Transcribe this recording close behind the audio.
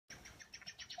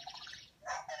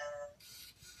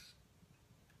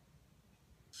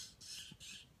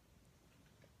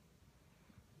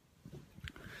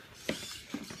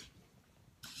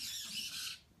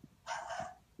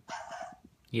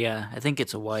Yeah, I think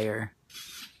it's a wire.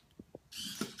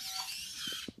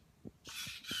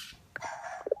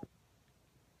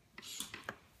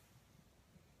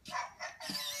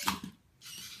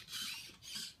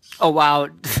 Oh wow,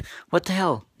 what the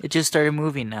hell? It just started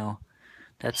moving now.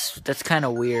 That's kind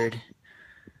of weird.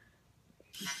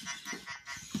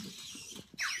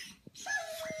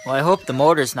 Well, I hope the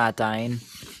motor's not dying.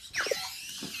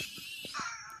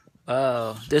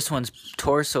 Oh, this one's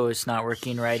torso is not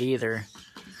working right either.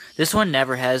 This one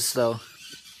never has, though.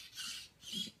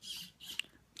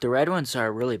 The red ones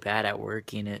are really bad at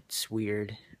working. It's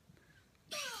weird.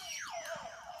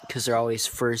 Because they're always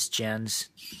first gens.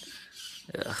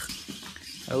 Ugh.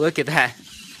 Oh, look at that.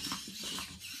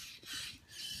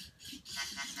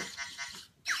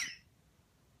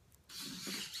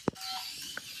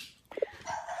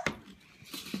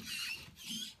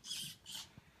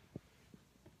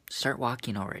 Start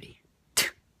walking already.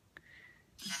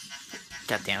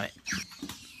 God damn it.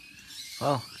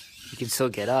 Well, you can still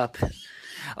get up.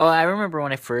 Oh, I remember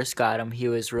when I first got him, he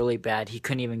was really bad. He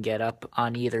couldn't even get up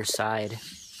on either side.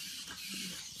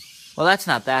 Well, that's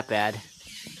not that bad.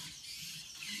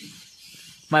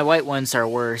 My white ones are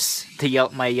worse.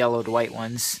 My yellowed white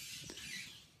ones.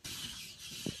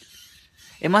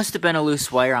 It must have been a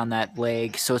loose wire on that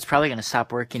leg, so it's probably going to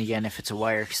stop working again if it's a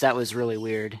wire, because that was really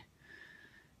weird.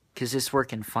 Because it's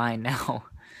working fine now.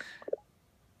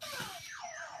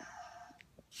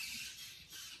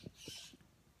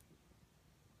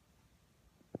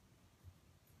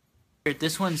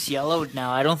 This one's yellowed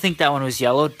now. I don't think that one was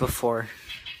yellowed before.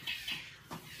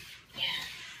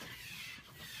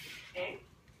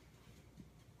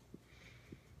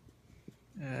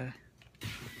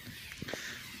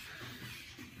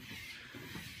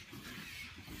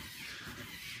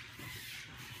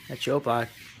 That joebot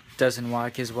doesn't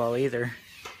walk as well either.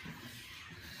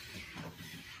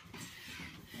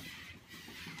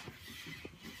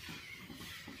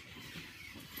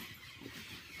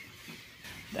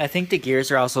 I think the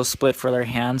gears are also split for their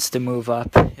hands to move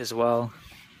up as well.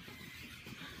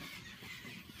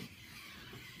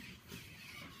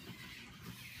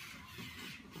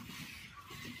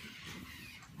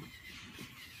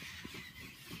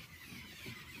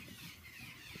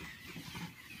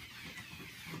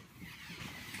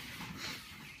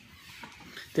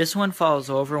 This one falls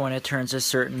over when it turns a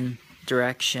certain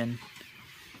direction.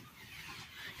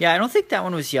 Yeah, I don't think that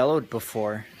one was yellowed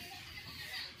before.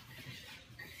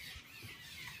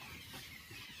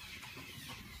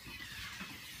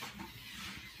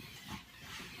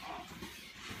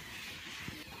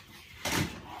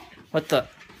 What the?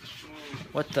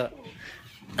 What the?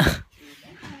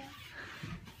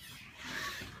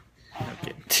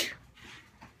 Okay.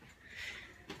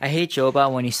 I hate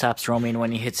joebot when he stops roaming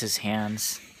when he hits his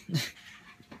hands.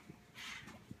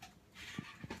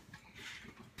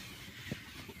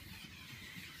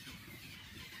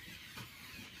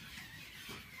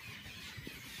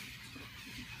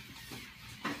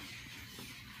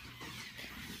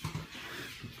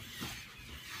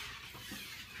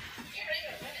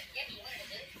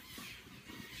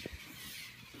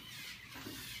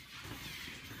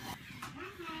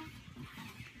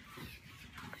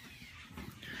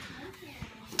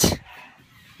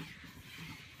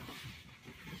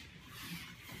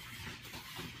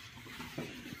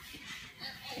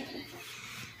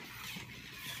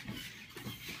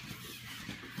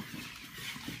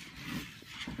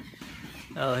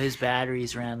 Oh, his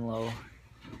batteries ran low.